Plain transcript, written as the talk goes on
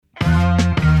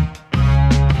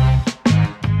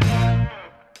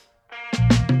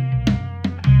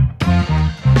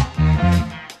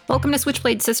Welcome to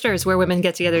Switchblade Sisters, where women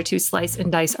get together to slice and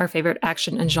dice our favorite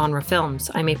action and genre films.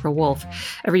 I'm April Wolf.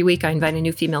 Every week, I invite a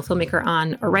new female filmmaker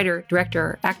on, a writer,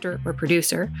 director, actor, or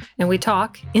producer, and we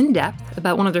talk in depth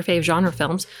about one of their fave genre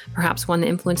films, perhaps one that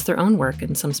influenced their own work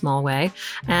in some small way.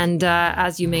 And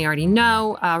as you may already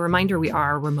know, a reminder, we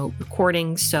are remote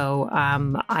recording, so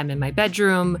I'm in my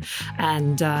bedroom,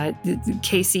 and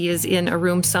Casey is in a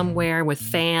room somewhere with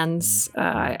fans,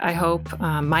 I hope.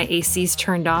 My AC's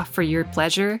turned off for your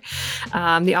pleasure.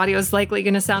 The audio is likely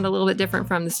going to sound a little bit different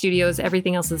from the studios.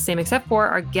 Everything else is the same except for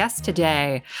our guest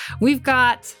today. We've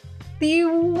got the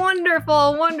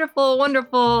wonderful, wonderful,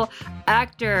 wonderful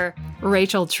actor,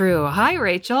 Rachel True. Hi,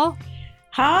 Rachel.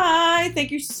 Hi.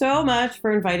 Thank you so much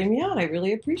for inviting me on. I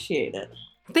really appreciate it.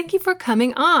 Thank you for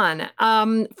coming on.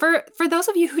 For those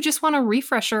of you who just want a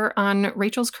refresher on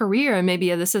Rachel's career, and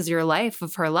maybe this is your life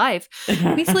of her life,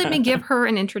 please let me give her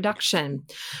an introduction.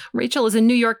 Rachel is a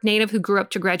New York native who grew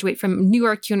up to graduate from New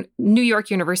York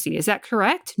University. Is that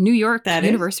correct? New York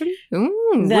University?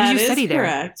 What did you study there?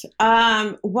 Correct.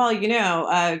 Well,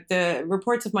 the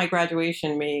reports of my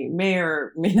graduation may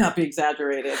or may not be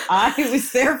exaggerated. I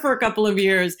was there for a couple of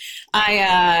years.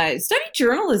 I studied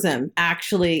journalism,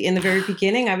 actually, in the very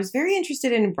beginning. I was very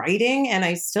interested in writing, and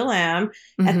I still am.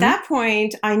 Mm-hmm. At that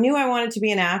point, I knew I wanted to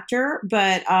be an actor,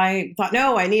 but I thought,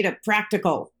 no, I need a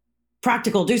practical,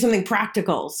 do something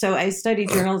practical. So I studied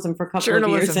journalism for a couple of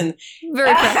years. And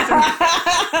very practical.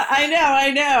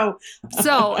 I know.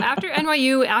 So after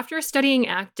NYU, after studying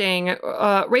acting,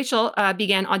 Rachel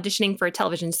began auditioning for a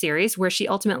television series where she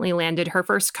ultimately landed her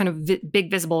first kind of big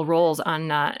visible roles on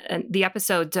the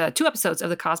episode, 2 episodes of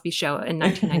The Cosby Show in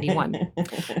 1991.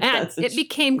 And it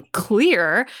became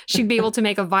clear she'd be able to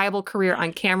make a viable career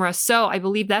on camera. So I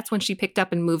believe that's when she picked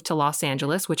up and moved to Los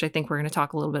Angeles, which I think we're going to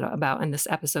talk a little bit about in this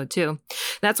episode too.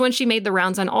 That's when she made the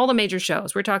rounds on all the major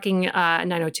shows. We're talking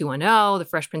 90210, The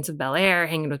Fresh Prince of Bel-Air,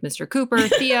 Hanging with Mr. Cooper,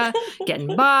 Thea,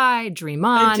 Getting By, Dream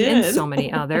On, and so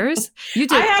many others. You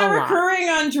did I had a recurring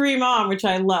on Dream On, which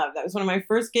I love. That was one of my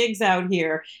first gigs out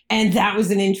here. And that was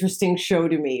an interesting show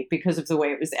to me because of the way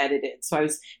it was edited. So I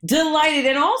was delighted.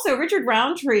 And also Richard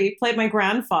Roundtree played my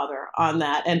grandfather on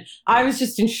that. And I was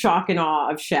just in shock and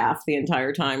awe of Shaft the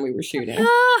entire time we were shooting.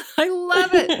 I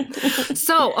love it.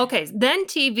 So, okay, then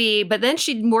TV, but then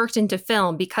she worked into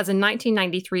film because in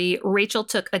 1993, Rachel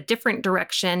took a different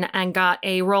direction and got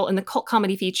a role in the cult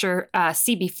comedy feature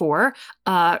CB4,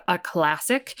 a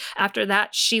classic. After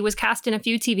that, she was cast in a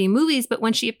few TV movies, but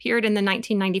when she appeared in the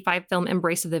 1995 film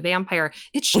Embrace of the Vampire,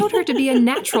 it showed her to be a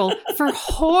natural for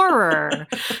horror.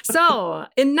 So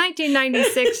in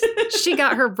 1996, she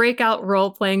got her breakout role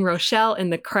playing Rochelle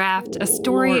in The Craft, a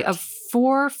story of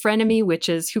 4 frenemy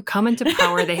witches who come into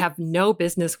power they have no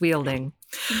business wielding.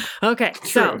 Okay,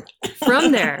 so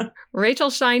from there, Rachel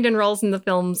shined in roles in the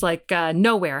films like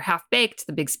Nowhere, Half Baked,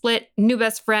 The Big Split, New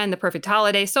Best Friend, The Perfect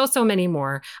Holiday, so many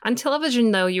more. On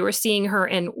television, though, you were seeing her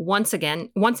in Once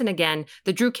and Again,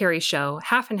 The Drew Carey Show,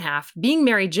 Half and Half, Being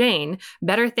Mary Jane,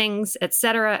 Better Things,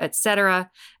 etc.,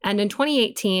 etc. And in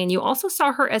 2018, you also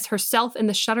saw her as herself in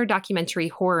the Shudder documentary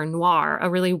Horror Noir, a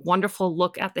really wonderful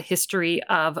look at the history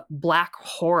of Black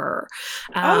horror.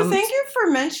 Thank you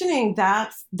for mentioning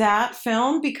that film,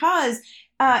 because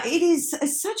it is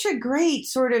such a great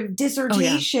sort of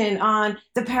dissertation on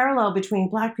the parallel between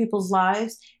Black people's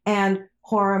lives and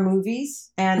horror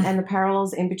movies and the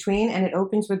parallels in between. And it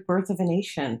opens with Birth of a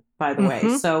Nation, by the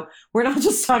way. So we're not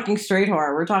just talking straight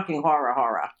horror, we're talking horror.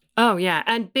 Oh, yeah.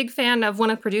 And big fan of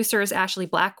one of the producers, Ashley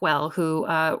Blackwell, who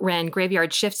ran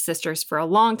Graveyard Shift Sisters for a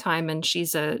long time. And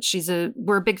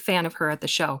we're a big fan of her at the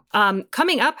show.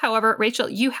 Coming up, however, Rachel,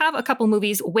 you have a couple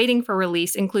movies waiting for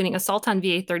release, including Assault on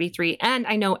VA-33 and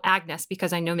I know Agnes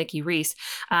because I know Mickey Reese.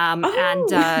 And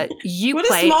you what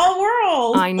play... a small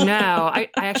world. I know.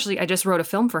 I just wrote a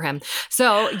film for him.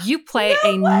 So you play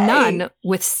nun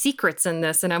with secrets in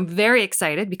this. And I'm very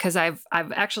excited because I've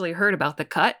actually heard about the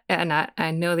cut and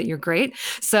I know that you're great.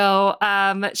 So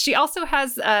she also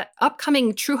has an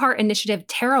upcoming True Heart Initiative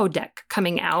tarot deck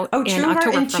coming out in True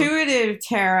October. Heart Intuitive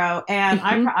Tarot. And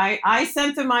I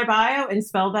sent them my bio and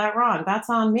spelled that wrong. That's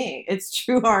on me. It's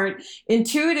True Heart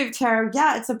Intuitive Tarot.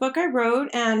 Yeah, it's a book I wrote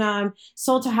and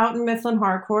sold to Houghton Mifflin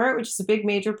Harcourt, which is a big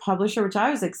major publisher, which I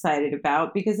was excited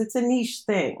about because it's a niche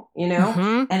thing,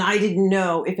 And I didn't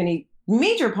know if any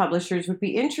major publishers would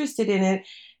be interested in it.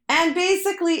 And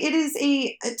basically, it is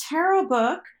a tarot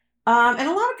book. And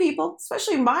a lot of people,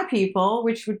 especially my people,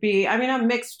 which would be, I'm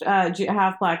mixed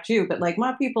half Black Jew, but like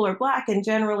my people are Black and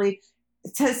generally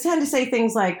tend to say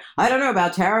things like, I don't know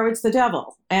about tarot, it's the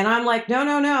devil. And I'm like,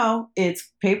 no, it's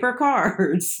paper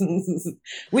cards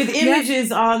with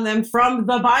images on them from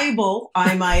the Bible,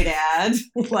 I might add.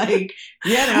 Like,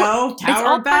 Tower it's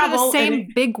all of Babel. Part of the same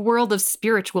big world of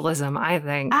spiritualism, I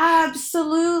think.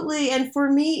 Absolutely. And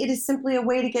for me, it is simply a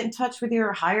way to get in touch with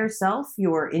your higher self,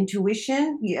 your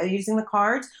intuition, using the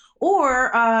cards.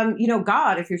 Or,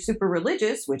 God, if you're super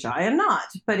religious, which I am not,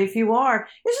 but if you are,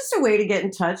 it's just a way to get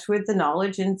in touch with the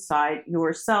knowledge inside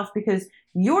yourself, because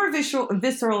your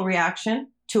visceral reaction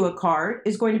to a card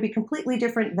is going to be completely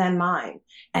different than mine.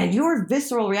 And your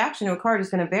visceral reaction to a card is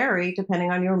going to vary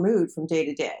depending on your mood from day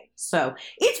to day. So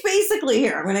it's basically,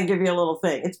 here, I'm going to give you a little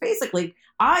thing. It's basically,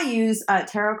 I use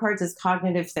tarot cards as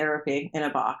cognitive therapy in a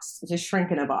box, just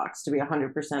shrink in a box, to be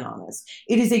 100% honest.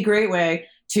 It is a great way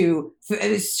to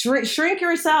shrink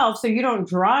yourself so you don't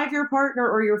drive your partner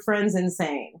or your friends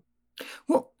insane.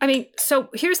 Well, I mean, so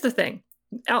here's the thing.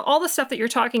 All the stuff that you're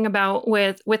talking about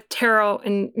with tarot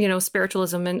and,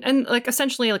 spiritualism and like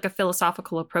essentially like a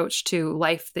philosophical approach to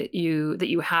life that you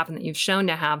have and that you've shown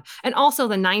to have, and also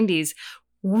the 90s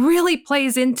really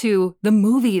plays into the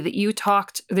movie that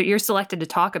you're selected to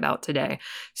talk about today.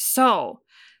 So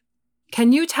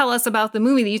can you tell us about the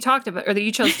movie that you talked about, or that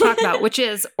you chose to talk about, which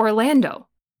is Orlando?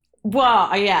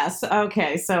 Well, yes.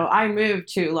 Okay. So I moved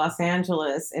to Los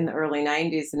Angeles in the early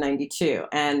 90s in 92.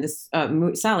 And this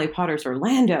Sally Potter's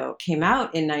Orlando came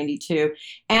out in 92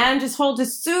 and just holds a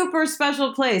super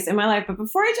special place in my life. But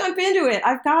before I jump into it,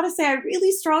 I've got to say I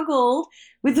really struggled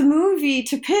with the movie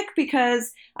to pick,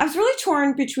 because I was really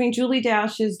torn between Julie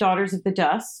Dash's Daughters of the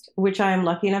Dust, which I am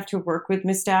lucky enough to work with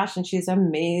Miss Dash, and she's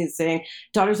amazing.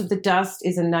 Daughters of the Dust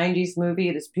is a 90s movie.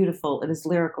 It is beautiful. It is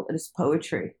lyrical. It is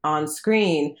poetry on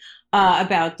screen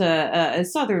about the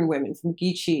southern women from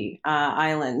Geechee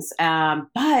Islands.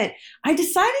 But I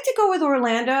decided to go with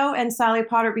Orlando and Sally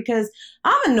Potter because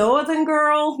I'm a northern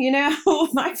girl,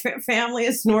 my family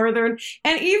is northern.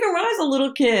 And even when I was a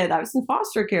little kid, I was in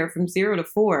foster care from 0 to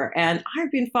 4. And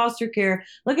I've been in foster care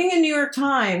looking in New York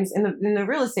Times in the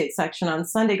real estate section on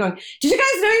Sunday going, did you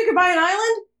guys know you could buy an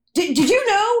island? Did you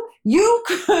know you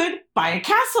could buy a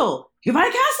castle? You buy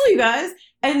a castle, you guys.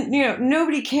 And,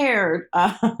 nobody cared.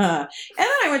 And then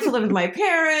I went to live with my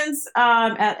parents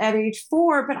at age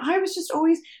 4. But I was just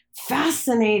always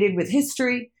fascinated with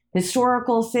history,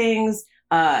 historical things,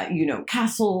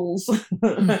 castles,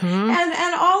 and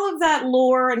all of that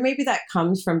lore. And maybe that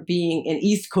comes from being an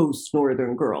East Coast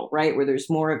northern girl, right? Where there's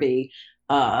more of a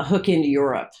hook into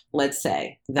Europe, let's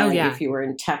say, than if you were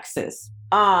in Texas.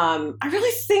 I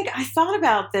really think I thought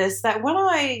about this, that when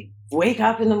I wake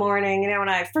up in the morning, when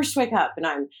I first wake up and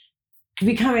I'm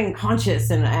becoming conscious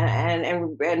and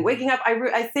waking up,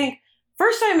 I think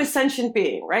first I'm a sentient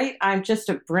being, right? I'm just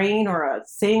a brain or a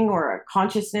thing or a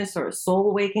consciousness or a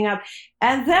soul waking up.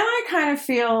 And then I kind of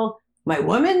feel my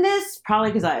womanness, probably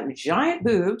because I have giant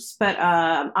boobs, but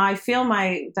I feel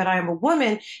that I'm a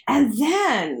woman. And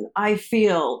then I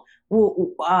feel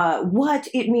what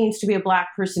it means to be a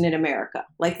Black person in America.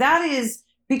 Like that is,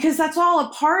 because that's all a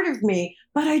part of me,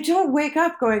 but I don't wake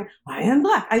up going, I am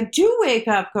Black. I do wake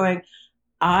up going,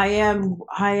 I am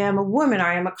a woman.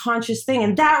 I am a conscious thing.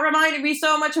 And that reminded me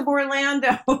so much of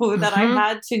Orlando that I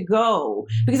had to go,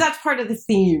 because that's part of the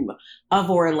theme of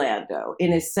Orlando,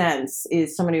 in a sense,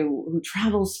 is somebody who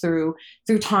travels through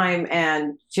time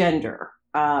and gender.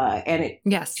 And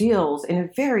it feels in a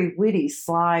very witty,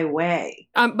 sly way.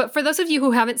 But for those of you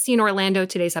who haven't seen Orlando,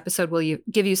 today's episode will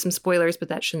give you some spoilers, but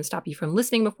that shouldn't stop you from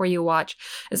listening before you watch.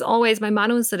 As always, my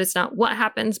motto is that it's not what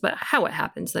happens, but how it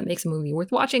happens that makes a movie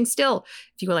worth watching. Still,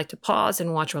 if you would like to pause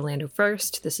and watch Orlando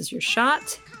first, this is your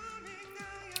shot.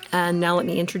 And now let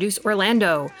me introduce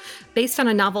Orlando. Based on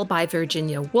a novel by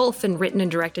Virginia Woolf and written and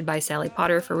directed by Sally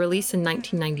Potter for release in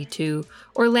 1992,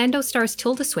 Orlando stars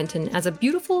Tilda Swinton as a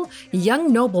beautiful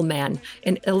young nobleman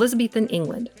in Elizabethan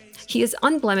England. He is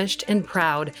unblemished and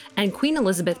proud, and Queen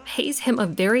Elizabeth pays him a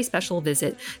very special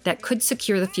visit that could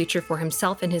secure the future for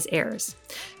himself and his heirs.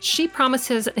 She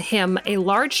promises him a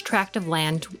large tract of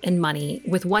land and money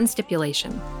with one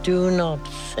stipulation. Do not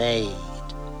fade.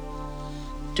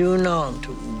 Do not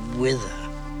wither.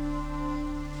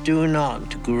 Do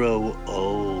not grow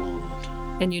old.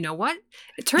 And you know what?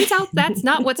 It turns out that's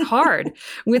not what's hard.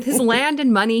 With his land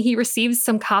and money, he receives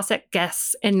some Cossack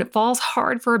guests and falls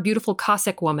hard for a beautiful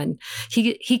Cossack woman.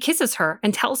 He kisses her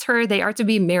and tells her they are to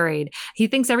be married. He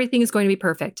thinks everything is going to be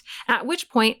perfect. At which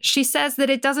point, she says that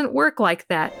it doesn't work like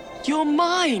that. You're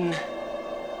mine.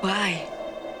 Why?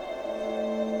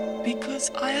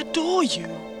 Because I adore you.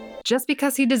 Just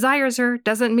because he desires her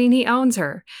doesn't mean he owns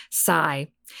her. Sigh.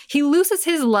 He loses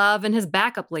his love and his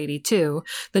backup lady, too.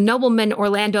 The nobleman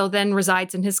Orlando then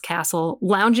resides in his castle,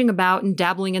 lounging about and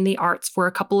dabbling in the arts for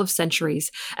a couple of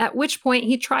centuries, at which point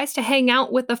he tries to hang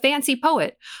out with a fancy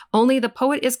poet. Only the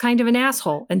poet is kind of an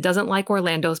asshole and doesn't like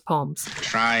Orlando's poems.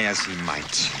 Try as he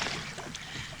might,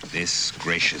 this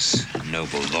gracious,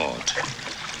 noble lord,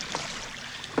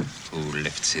 who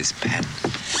lifts his pen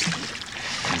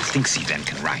and thinks he then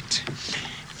can write,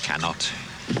 cannot.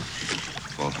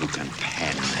 For who can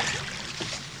pen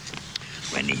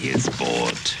when he is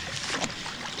bored?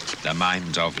 The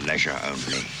mind of leisure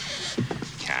only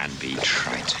can be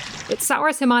trite. It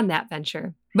sours him on that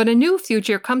venture. But a new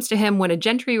future comes to him when a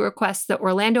gentry requests that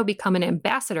Orlando become an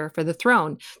ambassador for the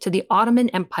throne to the Ottoman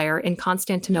Empire in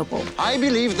Constantinople. I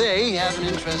believe they have an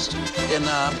interest in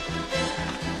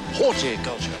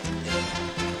horticulture.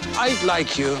 I'd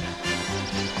like you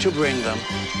to bring them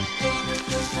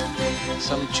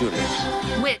some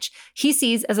tulips. Which he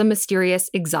sees as a mysterious,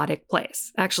 exotic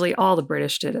place. Actually, all the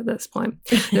British did at this point.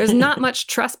 There's not much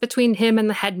trust between him and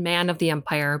the head man of the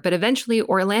empire, but eventually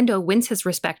Orlando wins his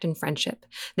respect and friendship.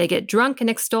 They get drunk and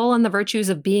extol on the virtues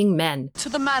of being men. To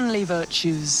the manly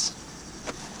virtues.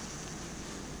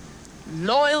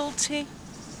 Loyalty.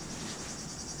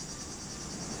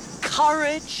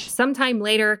 Courage. Sometime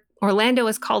later, Orlando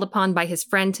is called upon by his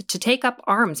friend to take up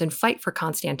arms and fight for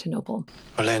Constantinople.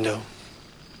 Orlando,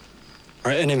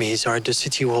 our enemies are at the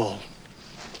city wall.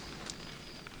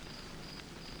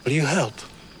 Will you help?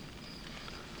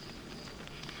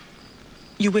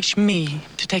 You wish me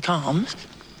to take arms?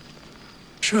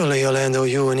 Surely, Orlando,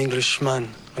 you, an Englishman,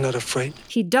 are not afraid.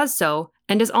 He does so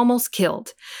and is almost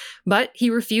killed, but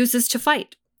he refuses to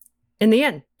fight. In the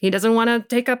end, he doesn't want to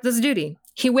take up this duty.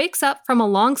 He wakes up from a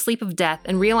long sleep of death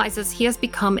and realizes he has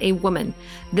become a woman,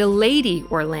 the Lady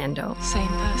Orlando. Same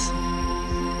person.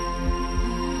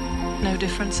 No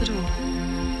difference at all.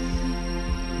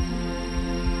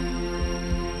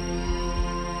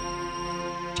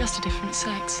 Just a different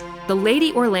sex. The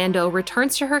Lady Orlando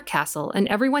returns to her castle and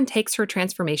everyone takes her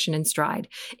transformation in stride.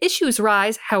 Issues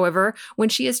rise, however, when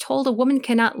she is told a woman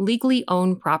cannot legally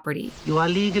own property. You are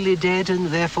legally dead and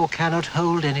therefore cannot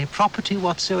hold any property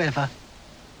whatsoever.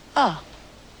 Ah.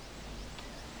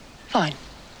 Fine.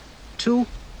 2,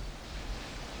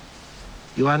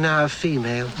 you are now a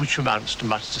female. Which amounts to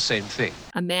much the same thing.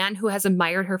 A man who has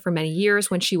admired her for many years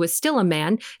when she was still a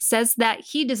man says that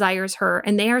he desires her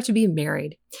and they are to be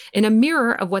married. In a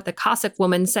mirror of what the Cossack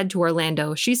woman said to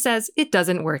Orlando, she says it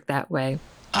doesn't work that way.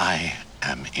 I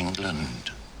am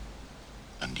England,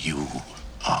 and you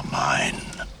are mine.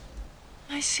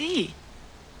 I see.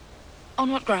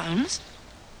 On what grounds?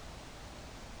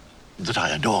 That I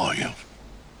adore you.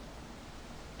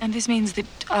 And this means that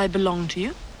I belong to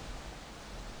you?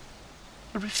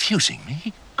 Refusing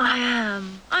me? I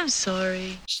am. I'm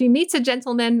sorry. She meets a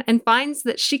gentleman and finds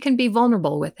that she can be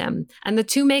vulnerable with him, and the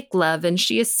two make love, and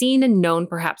she is seen and known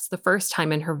perhaps the first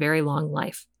time in her very long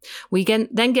life. We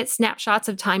then get snapshots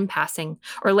of time passing.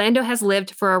 Orlando has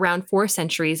lived for around 4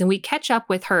 centuries, and we catch up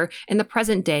with her in the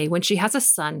present day when she has a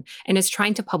son and is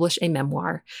trying to publish a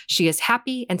memoir. She is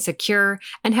happy and secure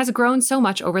and has grown so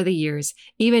much over the years,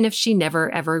 even if she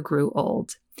never ever grew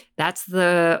old. That's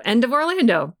the end of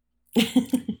Orlando.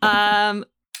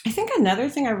 I think another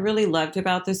thing I really loved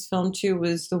about this film too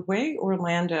was the way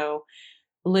Orlando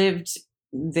lived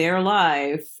their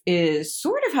life is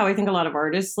sort of how I think a lot of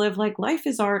artists live. Like, life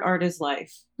is art, art is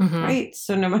life, right?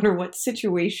 So no matter what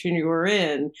situation you're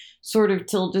in, sort of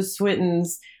Tilda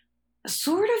Swinton's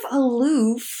sort of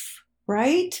aloof,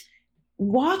 right?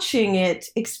 Watching it,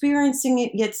 experiencing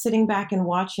it, yet sitting back and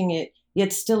watching it,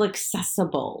 yet still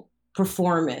accessible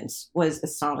performance was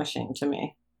astonishing to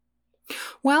me.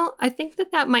 Well, I think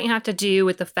that might have to do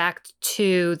with the fact,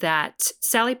 too, that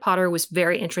Sally Potter was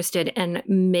very interested in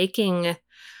making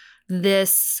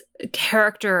this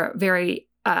character very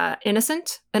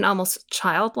innocent and almost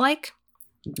childlike.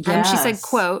 Yes. And she said,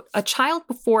 quote, "A child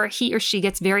before he or she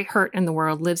gets very hurt in the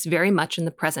world lives very much in the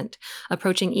present,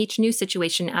 approaching each new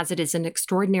situation as it is an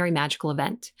extraordinary magical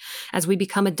event. As we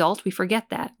become adult, we forget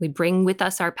that. We bring with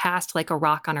us our past like a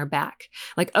rock on our back.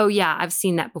 Like, oh yeah, I've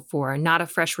seen that before, not a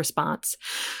fresh response.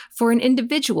 For an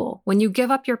individual, when you give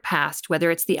up your past,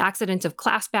 whether it's the accident of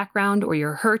class background or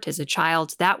your hurt as a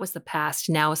child, that was the past,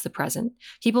 now is the present.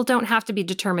 People don't have to be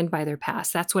determined by their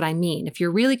past. That's what I mean. If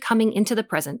you're really coming into the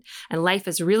present and life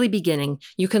is really beginning,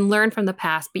 you can learn from the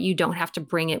past, but you don't have to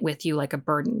bring it with you like a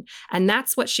burden." And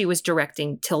that's what she was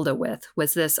directing Tilda with,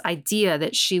 was this idea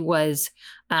that she was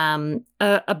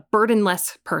a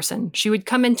burdenless person. She would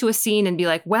come into a scene and be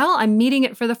like, well, I'm meeting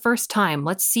it for the first time.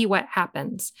 Let's see what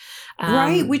happens.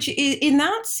 Right. Which in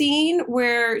that scene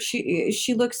where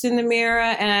she looks in the mirror,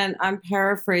 and I'm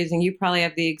paraphrasing, you probably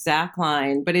have the exact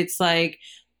line, but it's like,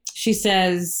 she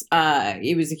says,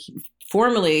 it was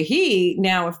formerly a he,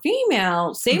 now a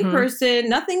female, same person,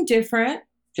 nothing different,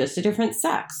 just a different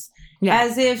sex. Yeah.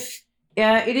 As if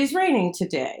it is raining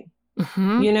today.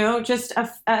 You know, just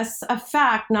a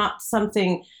fact, not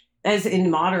something as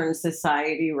in modern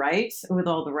society, right? With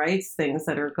all the rights things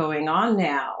that are going on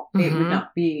now, it would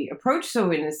not be approached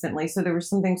so innocently. So there was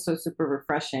something so super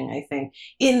refreshing, I think,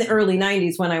 in the early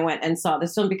 90s when I went and saw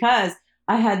this film, because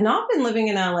I had not been living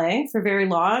in LA for very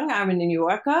long. I'm a New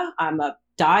Yorker. I'm a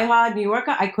diehard New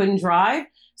Yorker. I couldn't drive.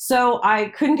 So I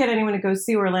couldn't get anyone to go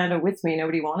see Orlando with me.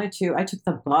 Nobody wanted to. I took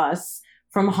the bus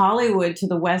from Hollywood to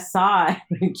the West Side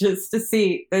just to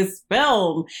see this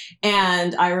film.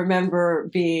 And I remember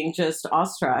being just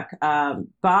awestruck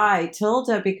by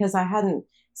Tilda, because I hadn't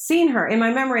seen her. In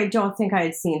my memory, I don't think I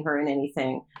had seen her in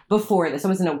anything before this. I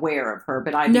wasn't aware of her,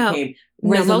 but I became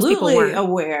resolutely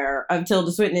aware of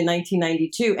Tilda Swinton in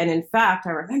 1992. And in fact, I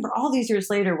remember all these years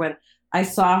later when I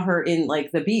saw her in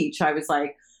like The Beach, I was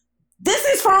like, this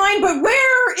is fine, but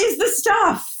where is the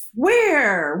stuff?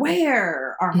 Where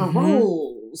are her roles?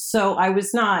 So I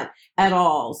was not at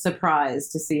all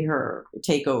surprised to see her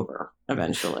take over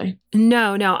eventually.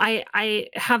 No, I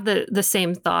have the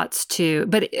same thoughts too.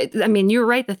 But I mean, you're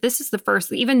right that this is the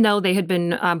first, even though they had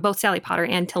been, both Sally Potter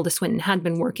and Tilda Swinton had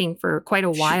been working for quite a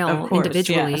while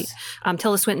individually. Yes.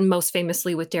 Tilda Swinton most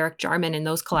famously with Derek Jarman in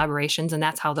those collaborations, and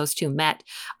that's how those two met.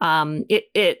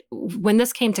 When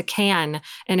this came to Cannes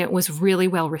and it was really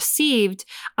well received,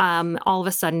 all of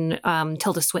a sudden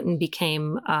Tilda Swinton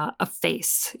became a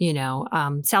face. You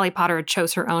know, Sally Potter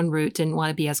chose her own route, didn't want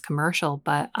to be as commercial,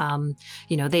 but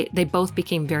you know, they both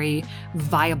became very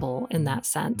viable in that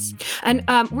sense. And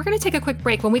we're going to take a quick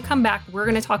break. When we come back, we're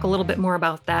going to talk a little bit more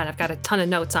about that. I've got a ton of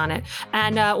notes on it.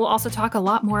 And we'll also talk a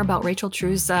lot more about Rachel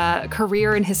True's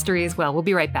career and history as well. We'll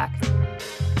be right back.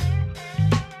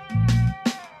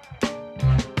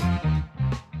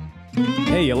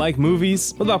 Hey, you like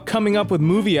movies? What about coming up with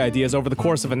movie ideas over the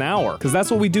course of an hour? Because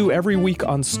that's what we do every week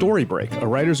on Story Break, a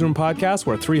writer's room podcast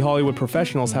where three Hollywood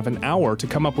professionals have an hour to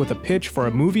come up with a pitch for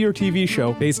a movie or TV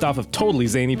show based off of totally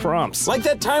zany prompts. Like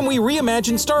that time we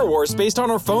reimagined Star Wars based on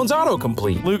our phone's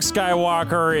autocomplete. Luke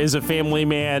Skywalker is a family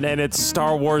man and it's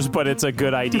Star Wars, but it's a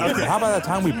good idea. Okay, how about that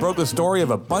time we broke the story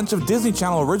of a bunch of Disney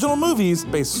Channel original movies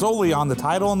based solely on the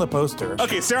title and the poster?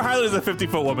 Okay, Sarah Hyland is a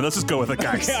 50-foot woman. Let's just go with it,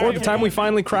 guys. Or the time we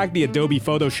finally cracked the Adobe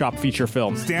Photoshop feature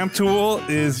film. Stamp Tool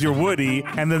is your Woody,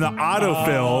 and then the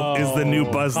autofill is the new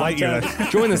Buzz Lightyear.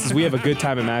 Join us as we have a good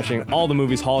time imagining all the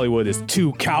movies Hollywood is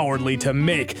too cowardly to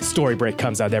make. Story Break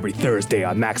comes out every Thursday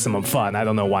on Maximum Fun. I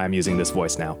don't know why I'm using this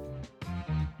voice now.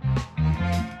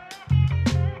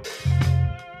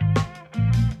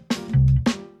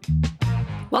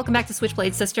 Welcome back to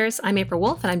Switchblade Sisters. I'm April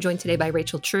Wolf, and I'm joined today by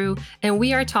Rachel True, and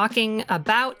we are talking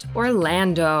about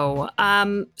Orlando.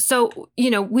 So, you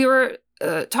know, we were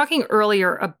talking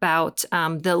earlier about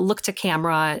the look to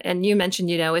camera, and you mentioned,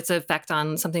 you know, its effect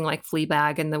on something like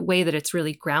Fleabag and the way that it's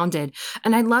really grounded.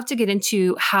 And I'd love to get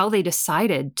into how they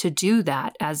decided to do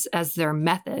that as their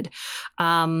method,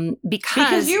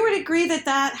 because you would agree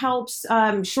that helps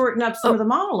shorten up some of the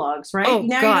monologues, right?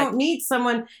 Now you don't need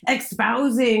someone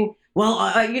espousing.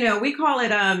 Well, you know, we call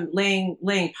it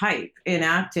laying pipe in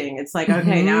acting. It's like,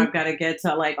 okay, now I've got to get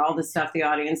to like all the stuff the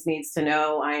audience needs to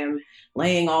know. I am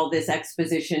laying all this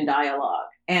exposition dialogue.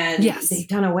 And they've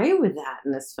done away with that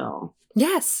in this film.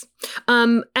 Yes.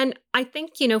 And I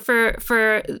think, you know,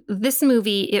 for this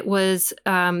movie, it was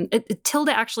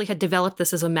Tilda actually had developed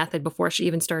this as a method before she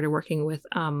even started working with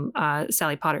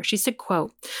Sally Potter. She said,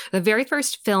 quote, "The very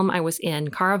first film I was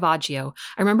in, Caravaggio,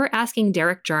 I remember asking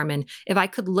Derek Jarman if I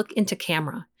could look into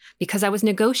camera, because I was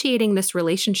negotiating this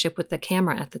relationship with the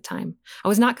camera at the time. I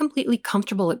was not completely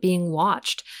comfortable at being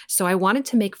watched, so I wanted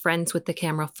to make friends with the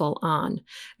camera full on.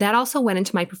 That also went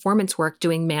into my performance work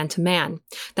doing man-to-man.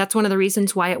 That's one of the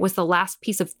reasons why it was the last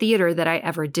piece of theater that I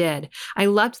ever did. I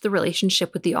loved the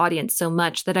relationship with the audience so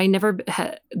much that I've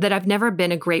never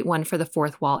been a great one for the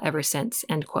fourth wall ever since,"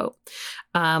 end quote.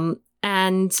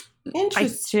 And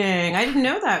interesting. I didn't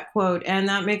know that quote, and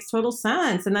that makes total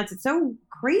sense. And that's so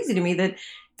crazy to me that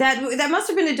must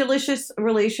have been a delicious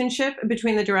relationship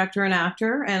between the director and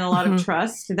actor, and a lot of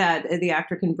trust that the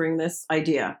actor can bring this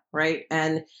idea, right?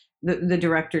 And the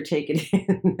director take it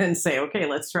in and say, okay,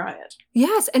 let's try it.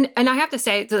 Yes. And I have to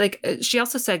say, she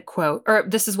also said, quote, or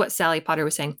this is what Sally Potter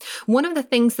was saying. One of the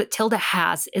things that Tilda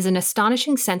has is an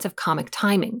astonishing sense of comic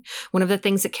timing. One of the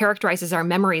things that characterizes our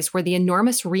memories were the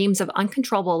enormous reams of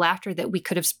uncontrollable laughter that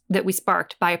we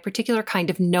sparked by a particular kind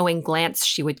of knowing glance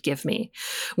she would give me.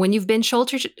 When you've been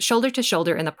shoulder to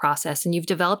shoulder in the process and you've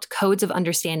developed codes of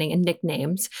understanding and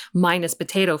nicknames, minus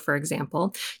potato, for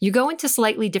example, you go into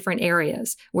slightly different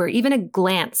areas where even a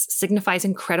glance signifies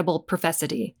incredible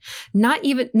profundity. Not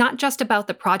just about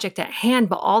the project at hand,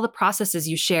 but all the processes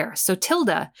you share. So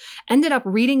Tilda ended up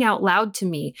reading out loud to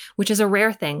me, which is a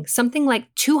rare thing, something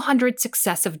like 200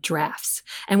 successive drafts.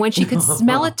 And when she could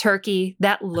smell a turkey,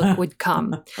 that look would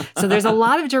come. So there's a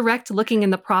lot of direct looking in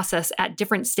the process at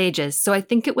different stages. So I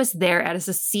think it was there as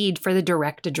a seed for the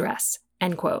direct address.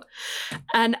 End quote.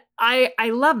 And I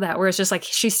love that, where it's just like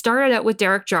she started out with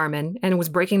Derek Jarman and was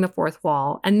breaking the fourth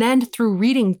wall. And then through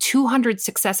reading 200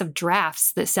 successive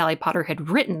drafts that Sally Potter had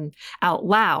written out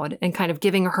loud and kind of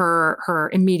giving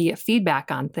her immediate feedback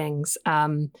on things,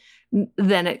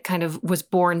 then it kind of was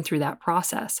born through that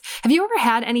process. Have you ever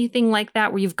had anything like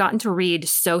that where you've gotten to read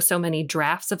so many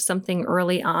drafts of something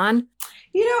early on?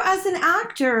 You know, as an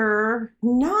actor,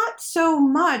 not so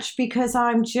much, because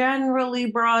I'm generally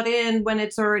brought in when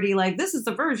it's already like, this is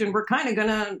the version we're kind of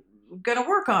gonna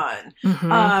work on.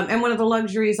 Mm-hmm. And one of the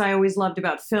luxuries I always loved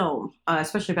about film,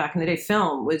 especially back in the day,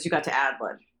 film, was you got to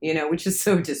ad-lib, you know, which is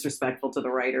so disrespectful to the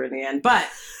writer in the end. But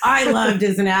I loved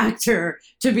as an actor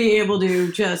to be able to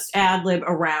just ad-lib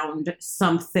around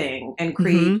something and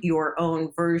create your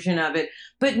own version of it.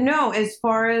 But no, as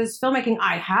far as filmmaking,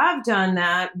 I have done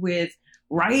that with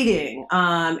writing.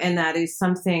 And that is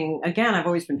something, again, I've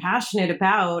always been passionate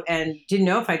about and didn't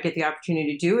know if I'd get the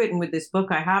opportunity to do it. And with this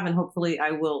book I have, and hopefully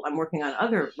I will, I'm working on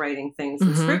other writing things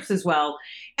and scripts as well.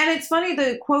 And it's funny,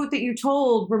 the quote that you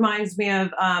told reminds me of,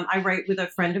 I write with a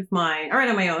friend of mine, or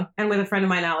on my own, and with a friend of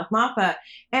mine, Alec Mapa.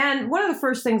 And one of the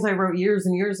first things I wrote years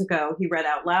and years ago, he read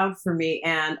out loud for me.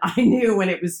 And I knew when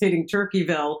it was hitting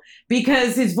Turkeyville,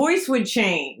 because his voice would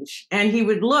change and he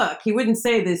would look, he wouldn't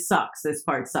say this sucks, this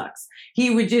part sucks.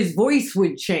 His voice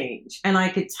would change. And I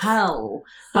could tell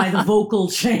by the vocal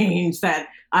change that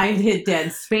I had hit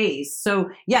dead space.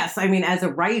 So yes, I mean, as a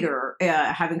writer,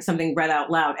 having something read out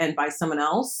loud and by someone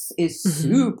else is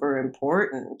super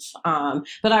important.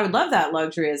 But I would love that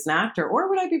luxury as an actor, or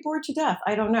would I be bored to death?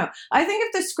 I don't know. I think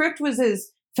if the script was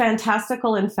as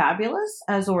fantastical and fabulous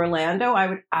as Orlando, I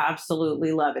would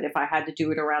absolutely love it. If I had to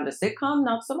do it around a sitcom,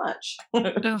 not so much.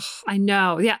 I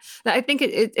know. Yeah. I think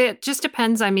it just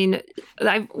depends. I mean,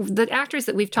 the actors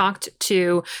that we've talked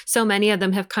to, so many of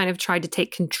them have kind of tried to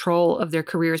take control of their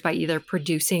careers by either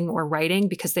producing or writing,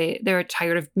 because they're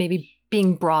tired of maybe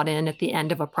being brought in at the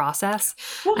end of a process.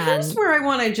 Well, here's where I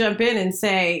want to jump in and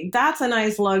say that's a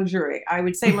nice luxury. I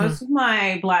would say most of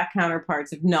my Black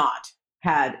counterparts have not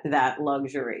had that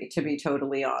luxury, to be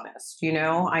totally honest. You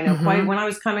know, I know when I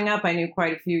was coming up, I knew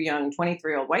quite a few young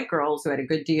 23-year-old white girls who had a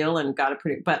good deal and got a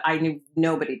pretty, but I knew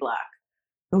nobody Black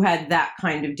who had that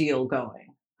kind of deal going.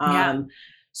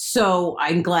 So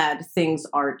I'm glad things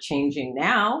are changing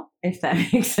now, if that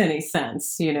makes any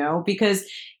sense, you know, because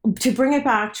to bring it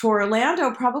back to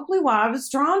Orlando, probably why I was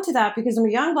drawn to that, because I'm a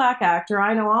young Black actor.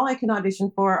 I know all I can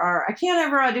audition for I can't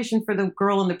ever audition for the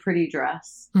girl in the pretty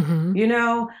dress. You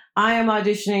know, I am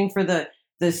auditioning for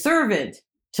the servant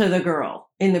to the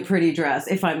girl in the pretty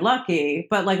dress, if I'm lucky.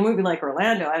 But like a movie like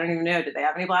Orlando, I don't even know, did they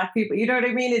have any Black people? You know what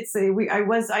I mean?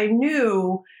 I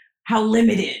knew how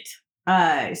limited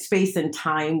space and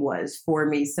time was for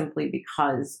me, simply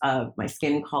because of my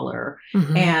skin color.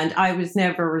 And I was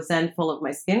never resentful of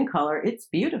my skin color. It's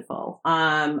beautiful.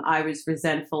 I was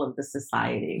resentful of the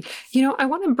society. You know, I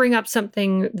want to bring up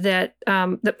something that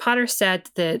that Potter said,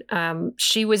 that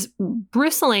she was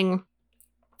bristling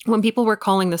when people were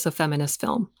calling this a feminist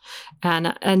film,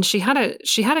 and she had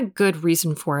a good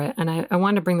reason for it. And I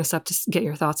wanted to bring this up to get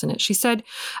your thoughts on it. She said,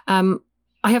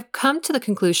 I have come to the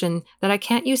conclusion that I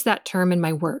can't use that term in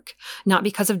my work, not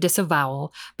because of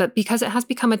disavowal, but because it has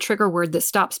become a trigger word that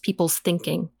stops people's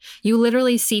thinking. You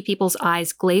literally see people's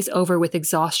eyes glaze over with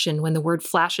exhaustion when the word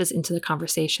flashes into the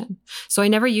conversation. So I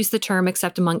never use the term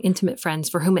except among intimate friends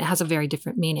for whom it has a very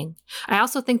different meaning. I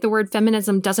also think the word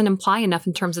feminism doesn't imply enough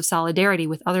in terms of solidarity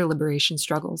with other liberation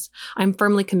struggles. I'm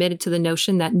firmly committed to the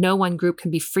notion that no one group can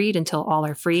be freed until all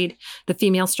are freed. The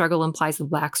female struggle implies the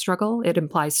Black struggle. It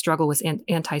implies struggle with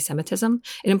anti-Semitism.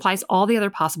 It implies all the other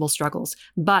possible struggles,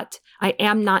 but I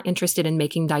am not interested in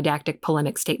making didactic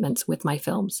polemic statements with my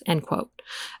films, end quote.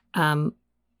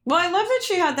 Well, I love that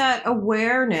she had that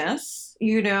awareness,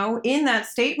 you know, in that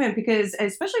statement, because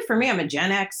especially for me, I'm a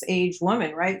Gen X age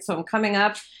woman, right? So I'm coming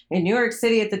up in New York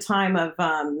City at the time of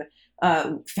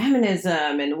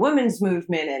feminism and women's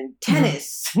movement and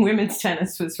tennis. Mm-hmm. Women's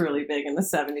tennis was really big in the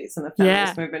 70s and the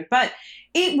feminist movement. But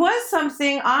it was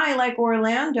something I, like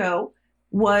Orlando,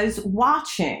 was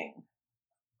watching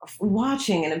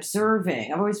and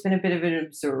observing. I've always been a bit of an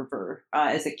observer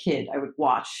as a kid. I would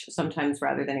watch sometimes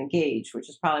rather than engage, which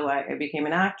is probably why I became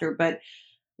an actor. But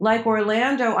like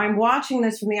Orlando, I'm watching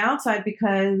this from the outside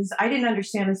because I didn't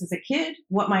understand this as a kid,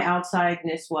 what my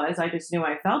outsideness was. I just knew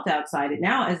I felt outside it.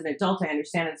 Now, as an adult, I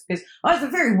understand it's because it's a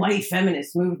very white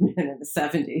feminist movement in the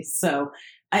 70s. So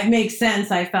it makes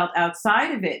sense. I felt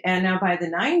outside of it. And now by the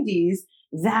 90s,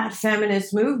 that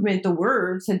feminist movement, the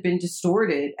words had been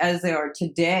distorted as they are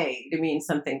today to mean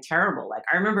something terrible. Like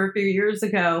I remember a few years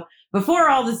ago, before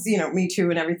all this, you know, Me Too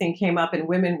and everything came up and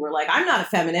women were like, I'm not a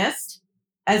feminist,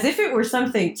 as if it were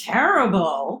something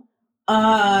terrible.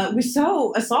 It was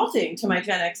so assaulting to my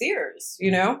Gen X ears,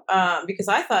 you know, because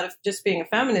I thought of just being a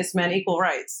feminist meant equal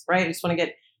rights, right? I just want to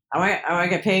get, I want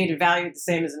to get paid and valued the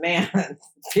same as a man,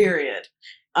 period.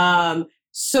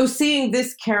 So seeing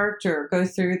this character go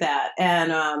through that,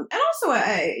 and also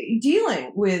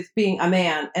dealing with being a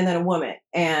man and then a woman,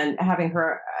 and having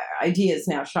her ideas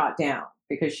now shot down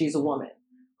because she's a woman,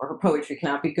 or her poetry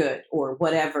cannot be good, or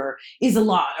whatever, is a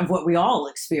lot of what we all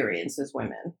experience as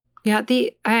women. Yeah,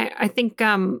 I think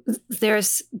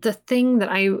there's the thing that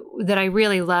I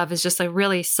really love is just a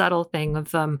really subtle thing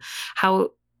of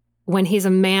how, when he's a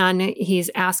man,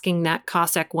 he's asking that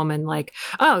Cossack woman, like,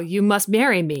 "Oh, you must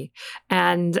marry me,"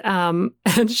 and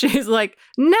she's like,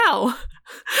 "No,"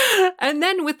 and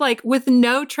then with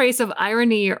no trace of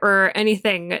irony or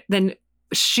anything, then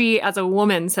she, as a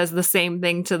woman, says the same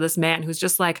thing to this man who's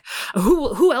just like,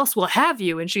 "Who else will have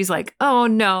you?" And she's like, "Oh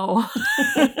no."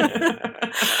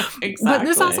 Exactly. But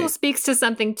this also speaks to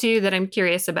something too that I'm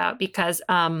curious about, because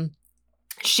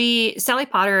Sally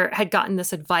Potter had gotten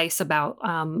this advice about,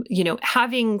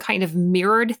 having kind of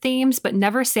mirrored themes, but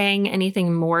never saying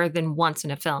anything more than once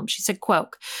in a film. She said,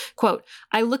 quote,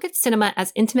 "I look at cinema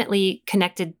as intimately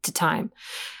connected to time.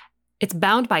 It's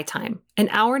bound by time, an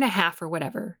hour and a half or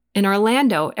whatever. In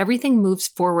Orlando, everything moves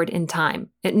forward in time.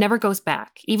 It never goes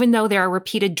back, even though there are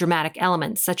repeated dramatic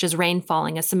elements, such as rain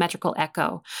falling, a symmetrical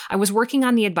echo. I was working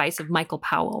on the advice of Michael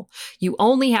Powell. You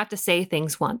only have to say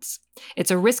things once.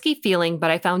 It's a risky feeling,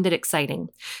 but I found it exciting.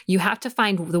 You have to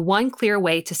find the one clear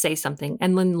way to say something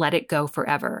and then let it go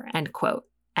forever," end quote.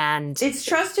 And it's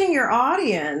trusting your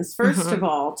audience, first of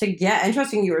all, and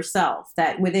trusting yourself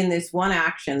that within this one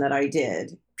action that I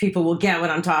did, people will get what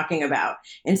I'm talking about,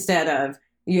 instead of,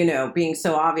 being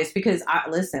so obvious. Because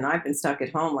I've been stuck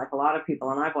at home like a lot of people,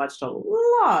 and I've watched a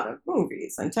lot of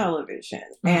movies and television.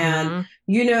 And,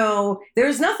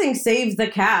 there's nothing saves the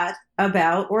cat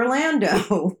about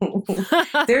Orlando.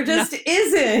 There just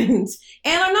isn't.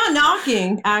 And I'm not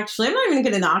knocking, actually. I'm not even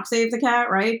going to knock Save the Cat,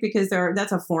 right? Because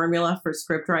that's a formula for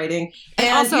script writing. And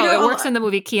also, it works in the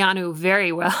movie Keanu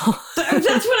very well. That's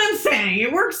what I'm saying.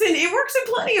 It works in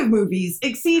plenty of movies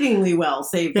exceedingly well,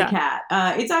 Save the Cat.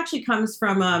 It actually comes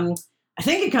from... I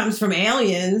think it comes from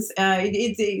Aliens.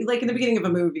 It's like in the beginning of a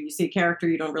movie, you see a character,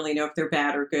 you don't really know if they're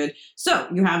bad or good. So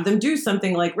you have them do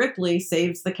something like Ripley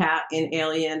saves the cat in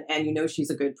Alien, and she's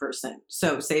a good person.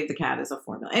 So Save the Cat is a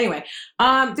formula. Anyway,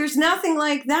 there's nothing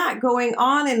like that going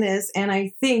on in this. And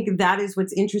I think that is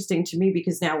what's interesting to me,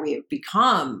 because now we have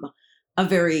become a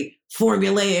very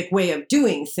formulaic way of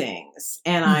doing things.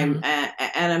 And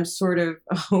I'm sort of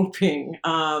hoping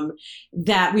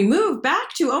that we move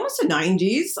back to almost a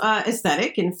 90s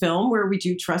aesthetic in film, where we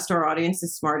do trust our audience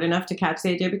is smart enough to catch the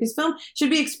idea, because film should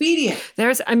be expedient.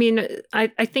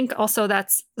 I think also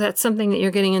that's something that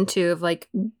you're getting into, of like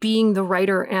being the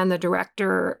writer and the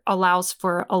director allows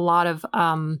for a lot of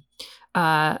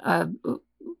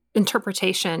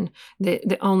interpretation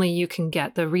that only you can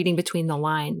get, the reading between the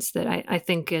lines, that I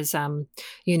think is, when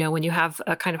you have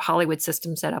a kind of Hollywood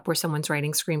system set up where someone's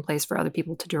writing screenplays for other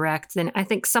people to direct, then I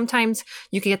think sometimes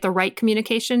you can get the right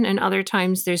communication, and other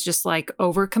times there's just like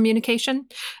over communication.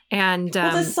 And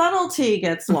the subtlety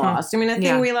gets lost. I mean, the thing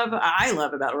I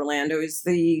love about Orlando is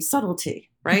the subtlety,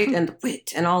 right? And the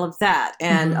wit and all of that.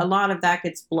 And a lot of that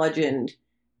gets bludgeoned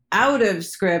out of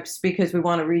scripts because we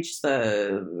want to reach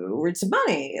the words of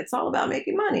money. It's all about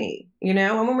making money, And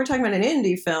when we're talking about an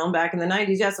indie film back in the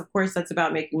 90s, yes, of course, that's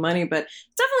about making money, but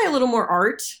it's definitely a little more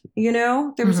art,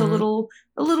 There was a little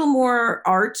more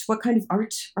art. What kind of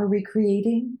art are we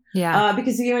creating? Yeah.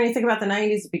 Because when you think about the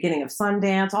 90s, the beginning of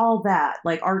Sundance, all that,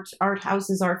 like art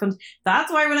houses, art films.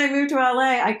 That's why when I moved to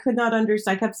LA, I could not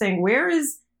understand. I kept saying, where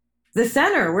is the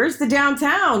center? Where's the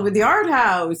downtown with the art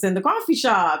house and the coffee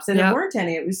shops? And there weren't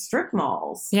any. It was strip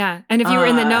malls. Yeah. And if you were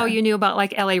in the know, you knew about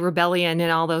like LA Rebellion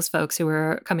and all those folks who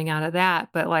were coming out of that.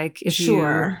 But like if you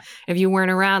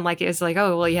weren't around, like it was like,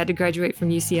 oh, well, you had to graduate from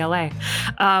UCLA.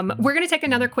 We're going to take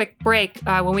another quick break.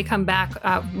 When we come back,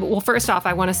 well, first off,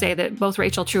 I want to say that both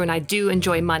Rachel True and I do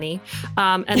enjoy money.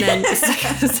 And then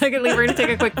secondly, we're going to take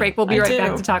a quick break. We'll be right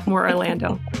back to talk more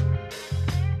Orlando.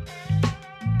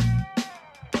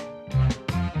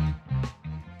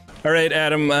 All right,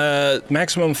 Adam,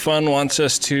 Maximum Fun wants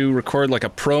us to record like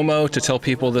a promo to tell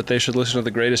people that they should listen to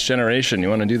The Greatest Generation. You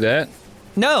want to do that?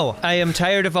 No, I am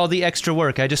tired of all the extra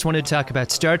work. I just wanted to talk about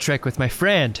Star Trek with my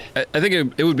friend. I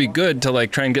think it would be good to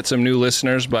like try and get some new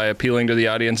listeners by appealing to the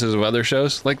audiences of other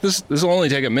shows. Like this will only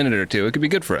take a minute or two. It could be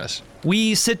good for us.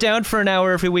 We sit down for an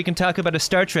hour every week and talk about a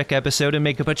Star Trek episode and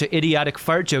make a bunch of idiotic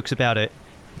fart jokes about it.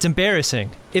 It's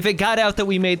embarrassing. If it got out that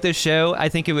we made this show, I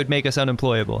think it would make us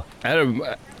unemployable. Adam,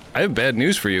 I have bad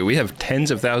news for you. We have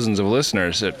tens of thousands of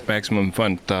listeners at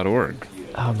MaximumFun.org.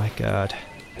 Oh my God.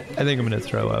 I think I'm going to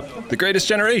throw up. The Greatest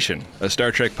Generation, a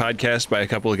Star Trek podcast by a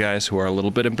couple of guys who are a little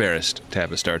bit embarrassed to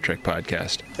have a Star Trek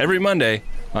podcast. Every Monday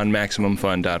on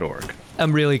MaximumFun.org.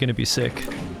 I'm really going to be sick.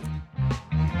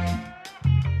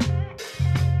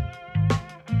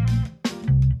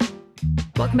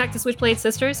 Welcome back to Switchblade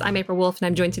Sisters. I'm April Wolf, and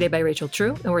I'm joined today by Rachel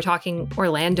True, and we're talking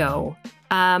Orlando.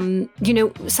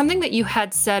 Something that you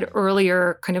had said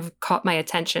earlier kind of caught my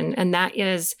attention, and that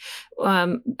is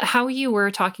how you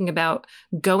were talking about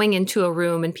going into a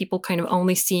room and people kind of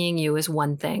only seeing you as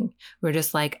one thing. We're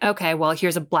just like, okay, well,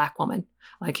 here's a Black woman.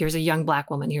 Like, here's a young Black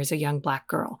woman. Here's a young Black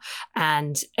girl.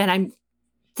 And I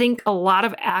think a lot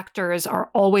of actors are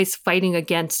always fighting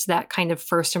against that kind of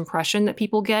first impression that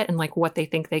people get and like what they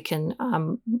think they can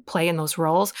play in those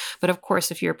roles. But of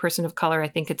course, if you're a person of color, I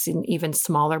think it's an even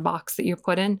smaller box that you're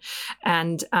put in.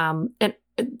 And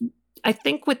I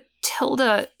think with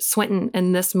Tilda Swinton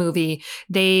in this movie,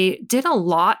 they did a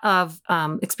lot of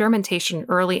experimentation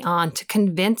early on to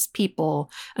convince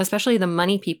people, especially the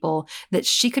money people, that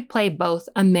she could play both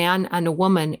a man and a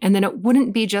woman, and then it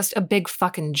wouldn't be just a big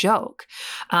fucking joke.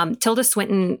 Tilda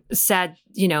Swinton said,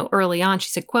 early on, she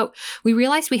said, quote, "We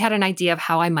realized we had an idea of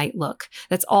how I might look.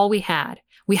 That's all we had.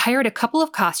 We hired a couple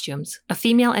of costumes, a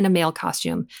female and a male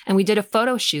costume, and we did a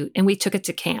photo shoot and we took it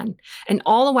to Cannes. And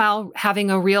all the while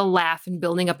having a real laugh and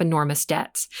building up enormous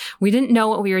debts. We didn't know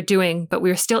what we were doing, but we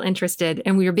were still interested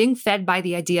and we were being fed by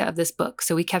the idea of this book.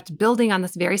 So we kept building on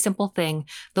this very simple thing,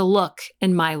 the look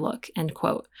and my look," end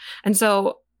quote. And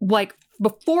so like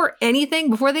before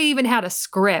they even had a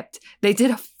script, they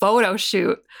did a photo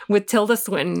shoot with Tilda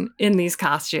Swinton in these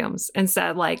costumes and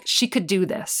said, like, she could do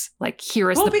this. Like,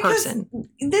 here is the person.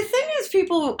 The thing is,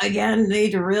 people, again,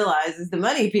 need to realize is the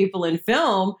money people in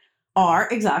film are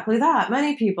exactly that.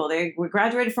 Money people. They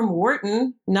graduated from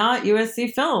Wharton, not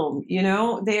USC Film.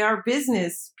 They are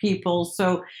business people.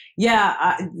 So,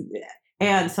 yeah.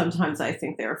 And sometimes I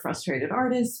think they're frustrated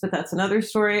artists, but that's another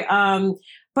story.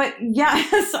 But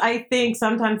yes, I think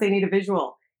sometimes they need a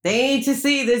visual. They need to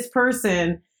see this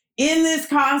person in this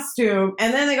costume,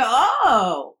 and then they go,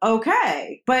 oh,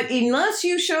 okay. But unless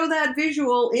you show that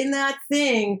visual in that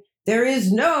thing, there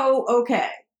is no okay.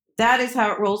 That is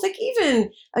how it rolls. Like even,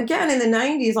 again, in the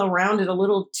 90s, I'll round it a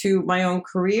little to my own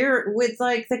career with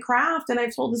like The Craft, and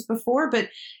I've told this before, but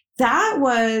that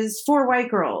was 4 white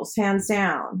girls, hands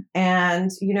down. And,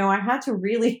 I had to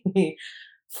really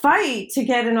fight to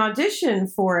get an audition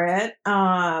for it.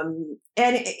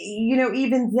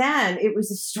 Even then it was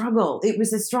a struggle. It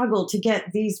was a struggle to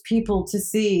get these people to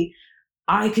see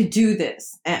I could do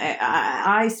this.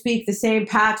 I speak the same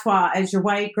patois as your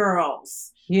white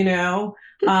girls,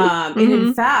 And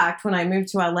in fact, when I moved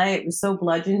to LA, it was so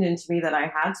bludgeoned into me that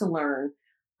I had to learn